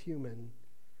badly as human,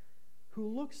 who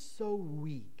looks so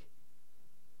weak,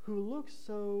 who looks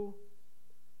so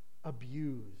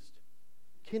abused,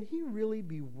 can he really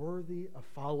be worthy of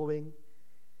following?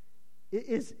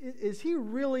 Is he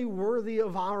really worthy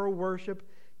of our worship?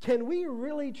 Can we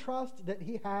really trust that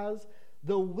he has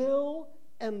the will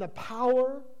and the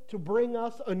power to bring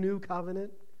us a new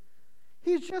covenant?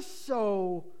 He's just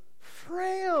so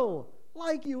frail,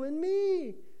 like you and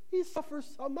me. He suffers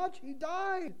so much, he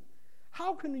died.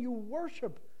 How can you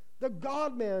worship the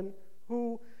God-man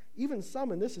who even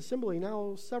some in this assembly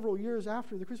now several years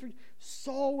after the crucifixion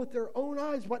saw with their own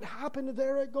eyes what happened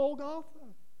there at Golgotha?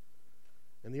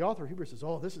 And the author of Hebrews says,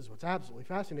 this is what's absolutely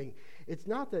fascinating. It's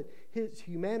not that his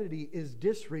humanity is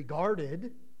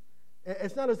disregarded.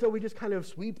 It's not as though we just kind of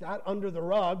sweep that under the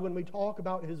rug when we talk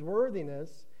about his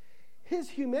worthiness. His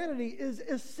humanity is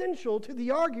essential to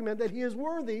the argument that he is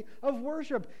worthy of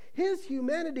worship. His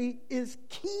humanity is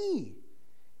key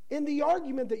in the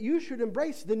argument that you should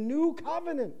embrace the new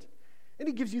covenant. And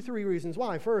he gives you 3 reasons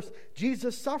why. First,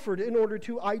 Jesus suffered in order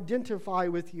to identify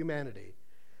with humanity.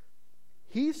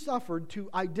 He suffered to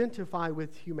identify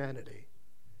with humanity,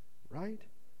 right?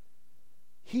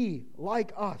 He,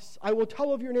 like us, I will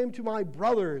tell of your name to my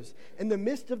brothers. In the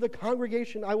midst of the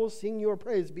congregation, I will sing your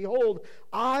praise. Behold,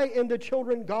 I am the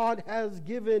children God has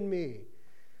given me.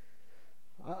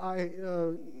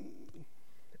 A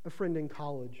friend in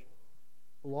college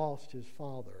lost his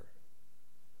father.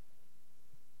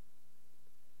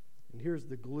 And here's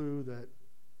the glue that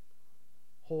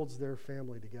holds their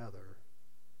family together.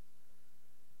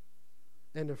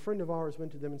 And a friend of ours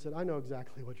went to them and said, I know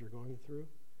exactly what you're going through.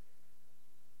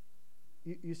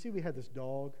 You see, we had this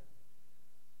dog,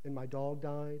 and my dog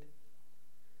died.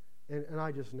 And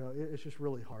I just know, it's just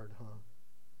really hard, huh?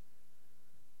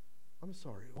 I'm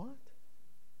sorry, what?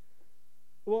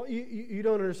 Well, you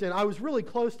don't understand. I was really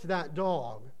close to that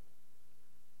dog.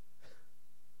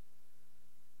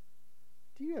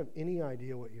 Do you have any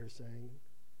idea what you're saying?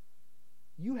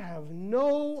 You have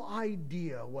no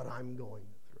idea what I'm going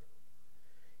through.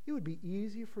 It would be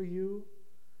easy for you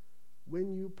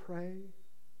when you pray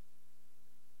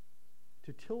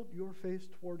to tilt your face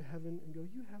toward heaven and go,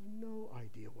 you have no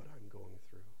idea what I'm going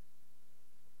through.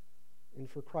 And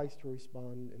for Christ to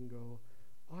respond and go,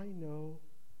 I know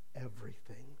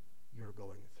everything you're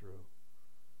going through.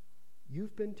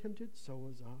 You've been tempted, so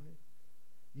was I.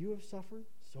 You have suffered,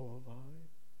 so have I.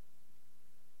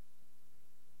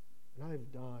 And I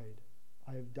have died.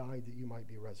 I have died that you might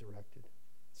be resurrected.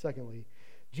 Secondly,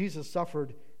 Jesus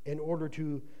suffered in order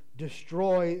to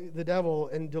destroy the devil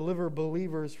and deliver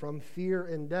believers from fear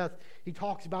and death. He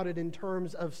talks about it in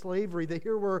terms of slavery. That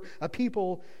here were a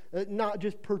people not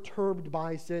just perturbed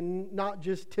by sin, not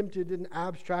just tempted in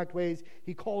abstract ways.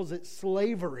 He calls it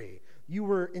slavery. You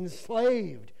were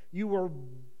enslaved. You were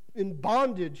in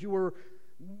bondage. You were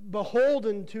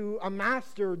beholden to a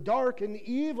master, dark and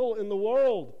evil in the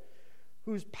world,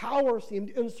 whose power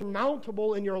seemed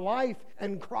insurmountable in your life.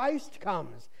 And Christ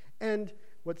comes, and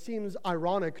what seems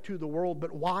ironic to the world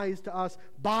but wise to us,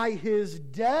 by his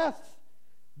death,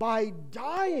 by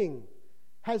dying,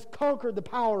 has conquered the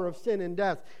power of sin and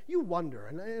death. You wonder,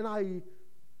 and I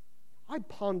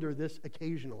ponder this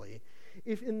occasionally,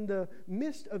 if in the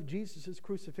midst of Jesus'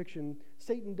 crucifixion,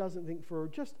 Satan doesn't think for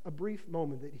just a brief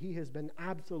moment that he has been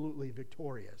absolutely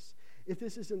victorious. If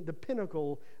this isn't the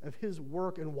pinnacle of his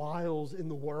work and wiles in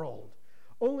the world,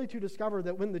 only to discover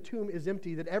that when the tomb is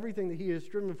empty, that everything that he has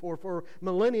striven for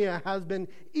millennia has been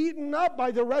eaten up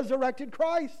by the resurrected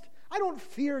Christ. I don't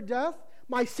fear death.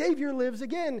 My Savior lives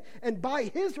again, and by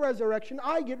his resurrection,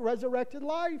 I get resurrected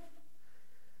life.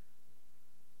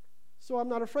 So I'm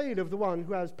not afraid of the one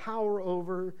who has power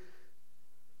over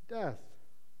death.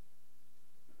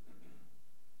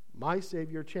 My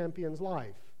Savior champions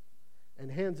life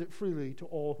and hands it freely to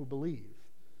all who believe.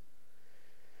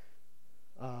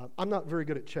 I'm not very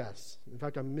good at chess. In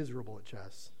fact, I'm miserable at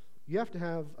chess. You have to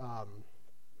have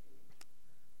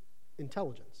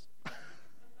intelligence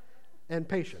and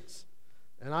patience.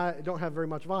 And I don't have very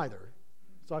much of either.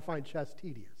 So I find chess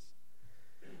tedious.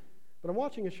 But I'm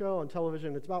watching a show on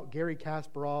television. It's about Garry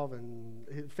Kasparov and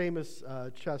his famous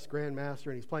chess grandmaster,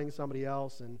 and he's playing somebody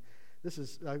else. And this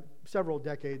is several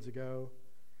decades ago.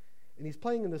 And he's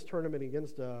playing in this tournament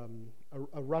against a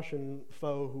Russian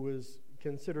foe who is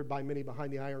considered by many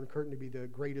behind the Iron Curtain to be the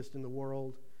greatest in the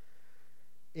world.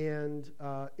 And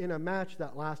in a match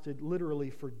that lasted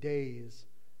literally for days,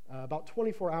 about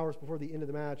 24 hours before the end of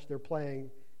the match, they're playing,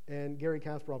 and Garry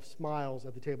Kasparov smiles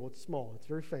at the table. It's small. It's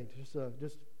very faint.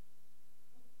 Just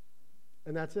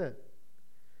and that's it.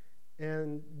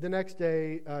 And the next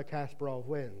day, Kasparov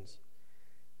wins.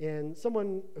 And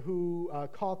someone who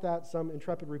caught that, some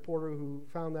intrepid reporter who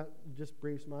found that just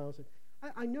brief smile, said,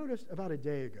 I noticed about a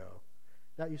day ago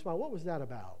that you smiled. What was that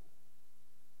about?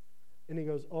 And he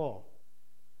goes, oh,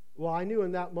 well, I knew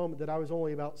in that moment that I was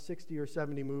only about 60 or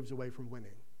 70 moves away from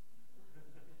winning.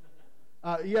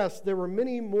 Yes, there were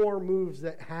many more moves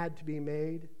that had to be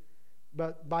made,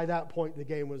 but by that point, the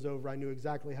game was over. I knew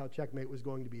exactly how checkmate was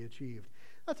going to be achieved.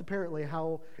 That's apparently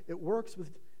how it works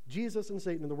with Jesus and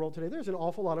Satan in the world today. There's an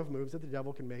awful lot of moves that the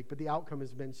devil can make, but the outcome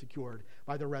has been secured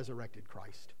by the resurrected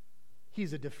Christ.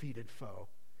 He's a defeated foe.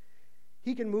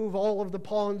 He can move all of the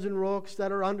pawns and rooks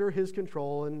that are under his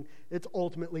control, and it's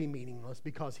ultimately meaningless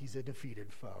because he's a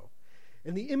defeated foe.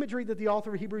 And the imagery that the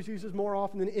author of Hebrews uses more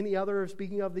often than any other,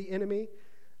 speaking of the enemy,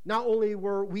 not only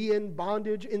were we in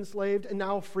bondage, enslaved, and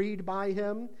now freed by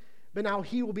him, but now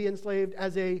he will be enslaved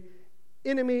as a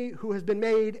enemy who has been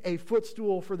made a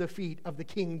footstool for the feet of the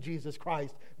King Jesus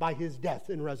Christ by his death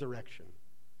and resurrection.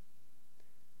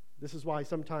 This is why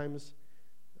sometimes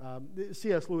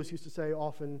C.S. Lewis used to say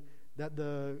often that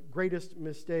the greatest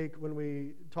mistake when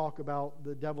we talk about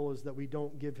the devil is that we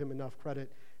don't give him enough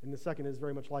credit. And the second is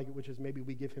very much like it, which is maybe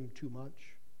we give him too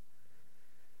much.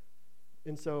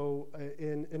 And so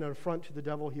in an affront to the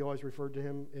devil, he always referred to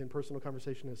him in personal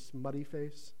conversation as smutty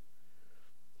face.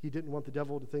 He didn't want the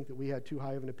devil to think that we had too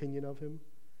high of an opinion of him.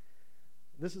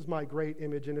 This is my great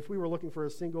image, and if we were looking for a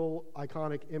single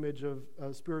iconic image of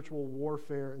spiritual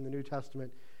warfare in the New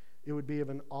Testament, it would be of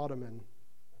an ottoman.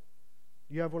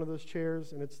 You have one of those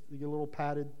chairs, and it's the little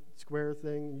padded square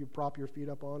thing, and you prop your feet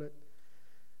up on it.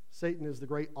 Satan is the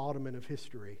great ottoman of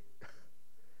history.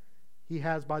 He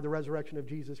has, by the resurrection of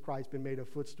Jesus Christ, been made a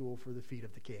footstool for the feet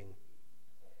of the King.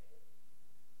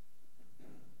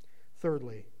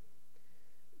 Thirdly,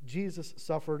 Jesus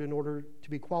suffered in order to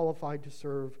be qualified to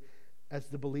serve as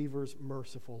the believer's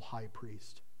merciful high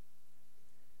priest.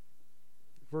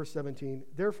 Verse 17,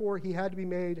 therefore he had to be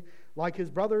made like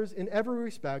his brothers in every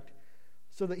respect,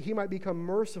 so that he might become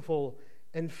merciful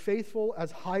and faithful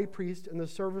as high priest in the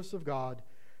service of God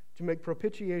to make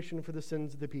propitiation for the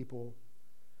sins of the people.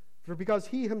 For because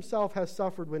he himself has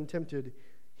suffered when tempted,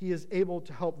 he is able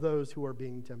to help those who are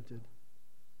being tempted.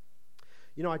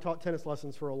 You know, I taught tennis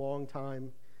lessons for a long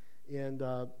time, and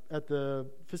at the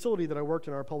facility that I worked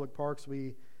in, our public parks,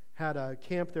 we had a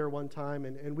camp there one time,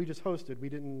 and we just hosted. We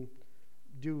didn't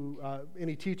do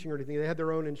any teaching or anything. They had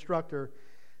their own instructor,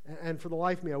 and for the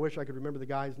life of me, I wish I could remember the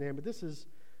guy's name, but this is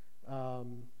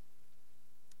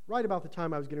right about the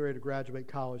time I was getting ready to graduate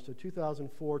college, so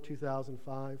 2004,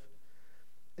 2005.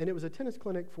 And it was a tennis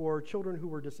clinic for children who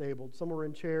were disabled. Some were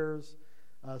in chairs,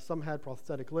 some had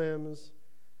prosthetic limbs.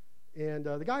 And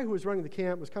the guy who was running the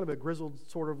camp was kind of a grizzled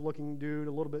sort of looking dude,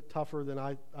 a little bit tougher than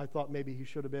I thought maybe he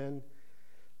should have been.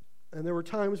 And there were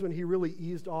times when he really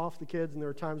eased off the kids, and there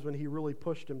were times when he really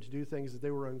pushed them to do things that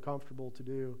they were uncomfortable to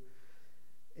do.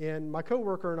 And my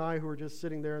coworker and I, who were just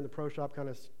sitting there in the pro shop kind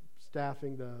of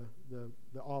staffing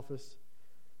the office,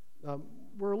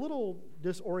 were a little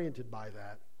disoriented by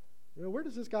that. You know, where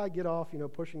does this guy get off,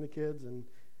 pushing the kids? And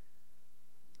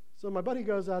so my buddy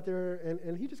goes out there,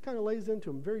 and he just kind of lays into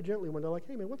him very gently when they're like,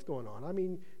 hey, man, what's going on? I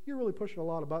mean, you're really pushing a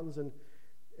lot of buttons, and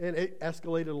it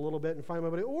escalated a little bit, and finally my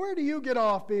buddy, where do you get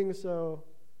off being so?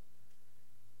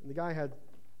 And the guy had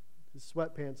his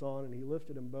sweatpants on, and he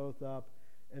lifted them both up,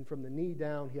 and from the knee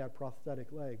down, he had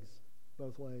prosthetic legs,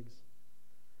 both legs.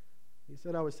 He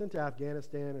said, I was sent to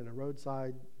Afghanistan, and a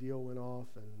roadside deal went off,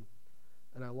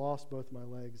 and I lost both my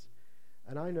legs.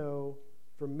 And I know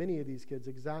from many of these kids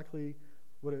exactly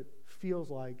what it feels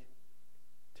like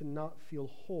to not feel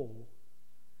whole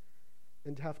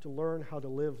and to have to learn how to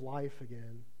live life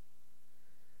again.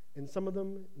 And some of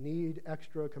them need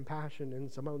extra compassion,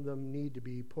 and some of them need to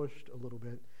be pushed a little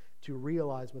bit to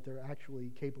realize what they're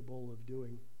actually capable of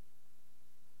doing.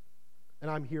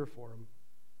 And I'm here for them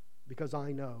because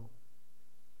I know.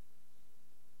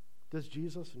 Does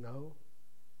Jesus know?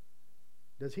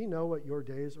 Does he know what your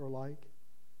days are like?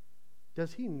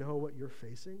 Does he know what you're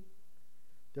facing?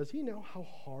 Does he know how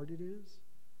hard it is?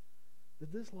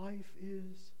 That this life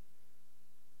is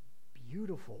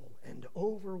beautiful and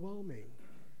overwhelming,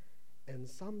 and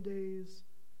some days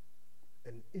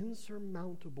an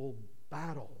insurmountable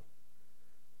battle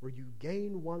where you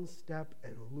gain one step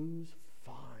and lose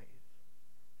 5.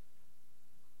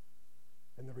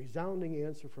 And the resounding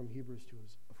answer from Hebrews 2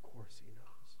 is, of course he knows.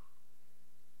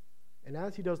 And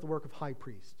as he does the work of high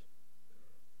priest,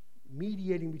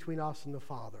 mediating between us and the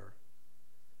Father,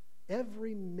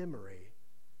 every memory,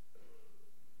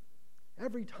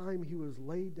 every time he was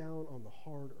laid down on the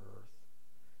hard earth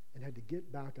and had to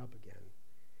get back up again,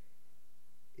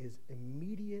 is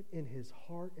immediate in his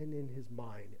heart and in his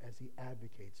mind as he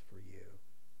advocates for you.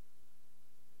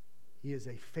 He is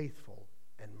a faithful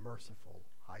and merciful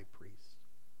high priest.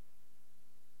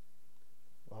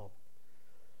 Well,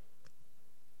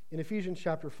 in Ephesians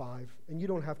chapter 5, and you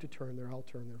don't have to turn there, I'll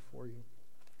turn there for you.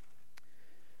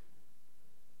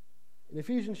 In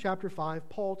Ephesians chapter 5,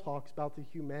 Paul talks about the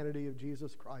humanity of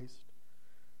Jesus Christ,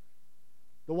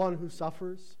 the one who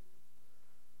suffers,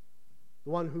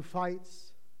 the one who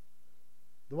fights,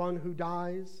 the one who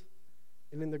dies,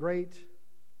 and in the great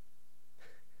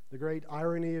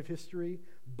irony of history,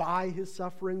 by his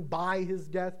suffering, by his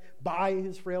death, by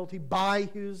his frailty, by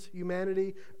his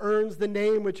humanity, earns the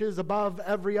name which is above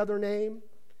every other name.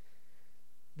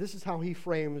 This is how he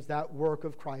frames that work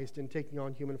of Christ in taking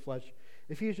on human flesh.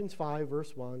 Ephesians 5,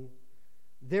 verse 1,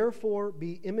 therefore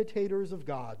be imitators of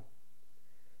God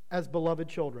as beloved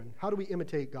children. How do we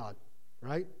imitate God,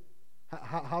 right?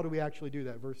 How do we actually do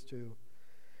that? Verse 2.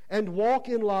 And walk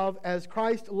in love as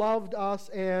Christ loved us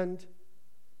and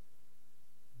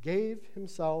gave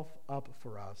himself up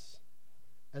for us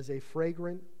as a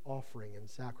fragrant offering and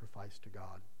sacrifice to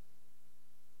God.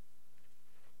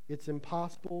 It's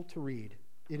impossible to read.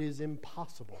 It is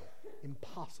impossible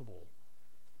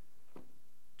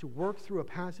to work through a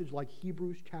passage like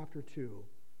Hebrews chapter 2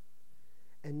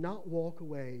 and not walk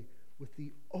away with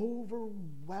the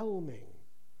overwhelming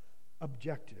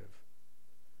objective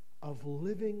of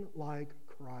living like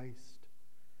Christ,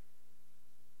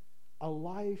 a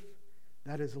life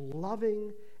that is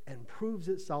loving and proves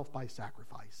itself by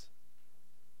sacrifice.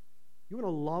 You want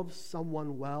to love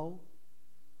someone well,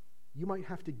 you might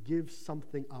have to give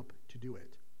something up to do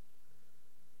it.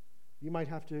 You might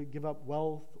have to give up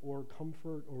wealth or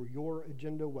comfort or your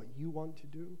agenda, what you want to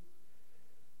do.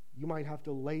 You might have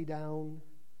to lay down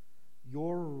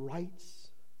your rights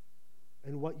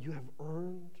and what you have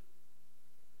earned.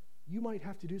 You might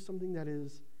have to do something that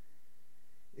is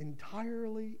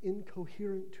entirely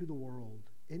incoherent to the world,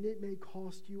 and it may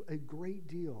cost you a great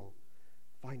deal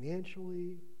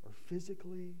financially or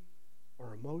physically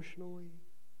or emotionally.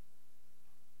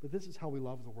 But this is how we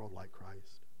love the world like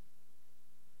Christ.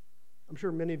 I'm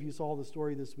sure many of you saw the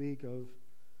story this week of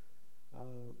a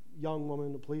young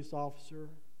woman, a police officer,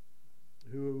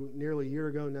 who nearly a year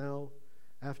ago now,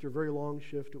 after a very long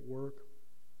shift at work,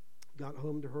 got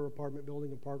home to her apartment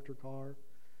building and parked her car,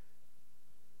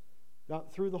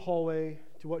 got through the hallway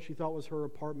to what she thought was her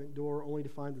apartment door, only to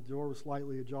find the door was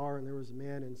slightly ajar and there was a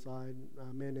man inside,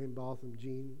 a man named Botham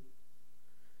Jean.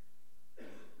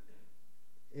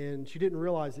 And she didn't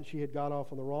realize that she had got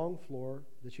off on the wrong floor,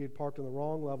 that she had parked on the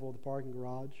wrong level of the parking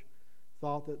garage,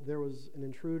 thought that there was an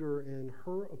intruder in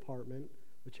her apartment,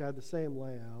 which had the same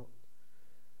layout.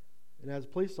 And as a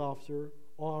police officer,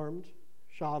 armed,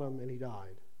 shot him, and he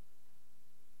died.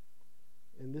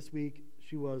 And this week,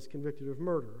 she was convicted of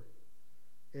murder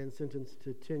and sentenced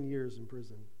to 10 years in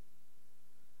prison.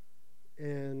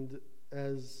 And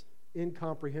as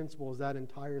incomprehensible as that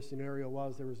entire scenario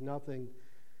was, there was nothing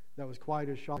that was quite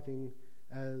as shocking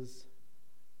as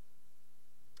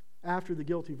after the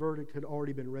guilty verdict had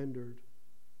already been rendered,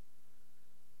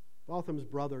 Botham's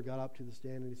brother got up to the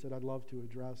stand and he said, I'd love to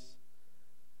address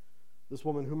this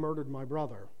woman who murdered my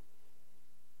brother.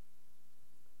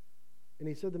 And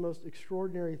he said the most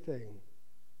extraordinary thing.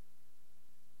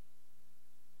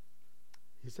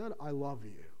 He said, I love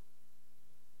you.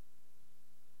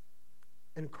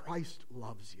 And Christ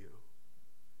loves you.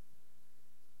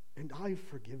 And I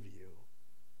forgive you.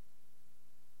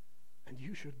 And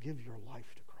you should give your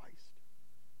life to Christ.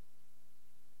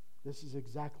 This is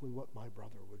exactly what my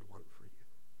brother would want for you.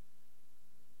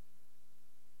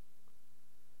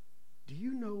 Do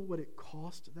you know what it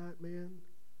cost that man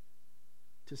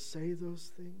to say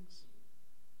those things?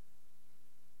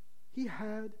 He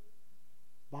had,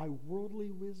 by worldly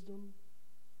wisdom,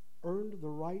 earned the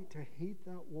right to hate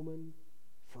that woman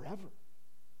forever.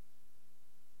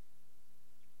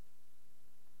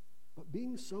 But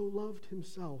being so loved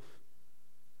himself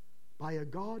by a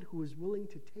God who is willing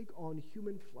to take on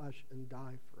human flesh and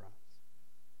die for us,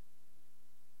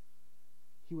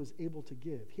 he was able to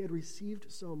give. He had received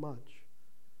so much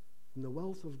from the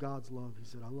wealth of God's love. He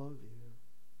said, I love you.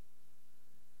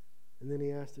 And then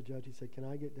he asked the judge, he said, can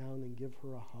I get down and give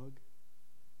her a hug?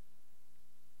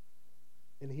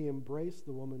 And he embraced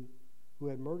the woman who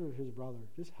had murdered his brother,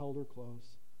 just held her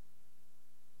close.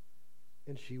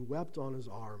 And she wept on his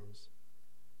arms.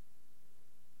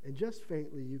 And just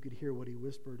faintly, you could hear what he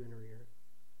whispered in her ear.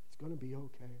 It's going to be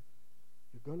okay.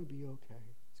 You're going to be okay.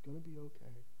 It's going to be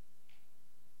okay.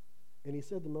 And he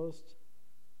said the most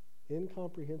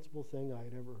incomprehensible thing I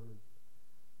had ever heard.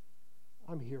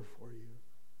 I'm here for you.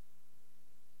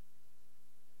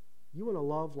 You want to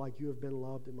love like you have been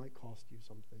loved, it might cost you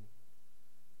something.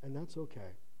 And that's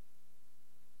okay.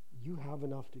 You have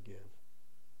enough to give.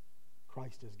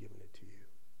 Christ has given it to you.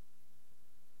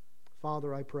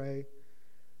 Father, I pray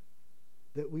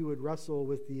that we would wrestle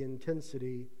with the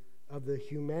intensity of the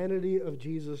humanity of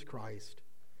Jesus Christ,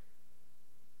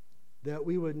 that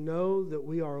we would know that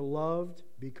we are loved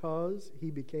because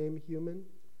he became human,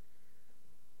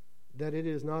 that it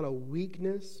is not a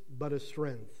weakness but a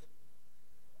strength,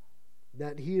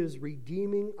 that he is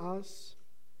redeeming us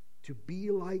to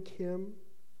be like him,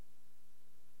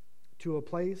 to a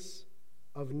place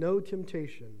of no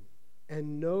temptation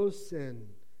and no sin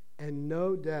and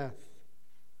no death,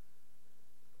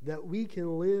 that we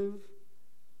can live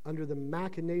under the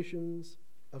machinations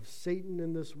of Satan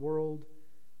in this world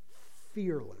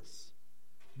fearless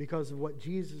because of what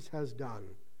Jesus has done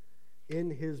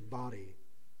in his body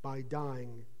by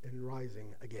dying and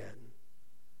rising again.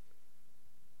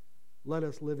 Let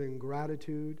us live in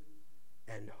gratitude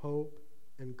and hope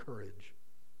and courage.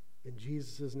 In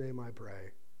Jesus' name I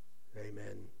pray.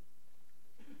 Amen.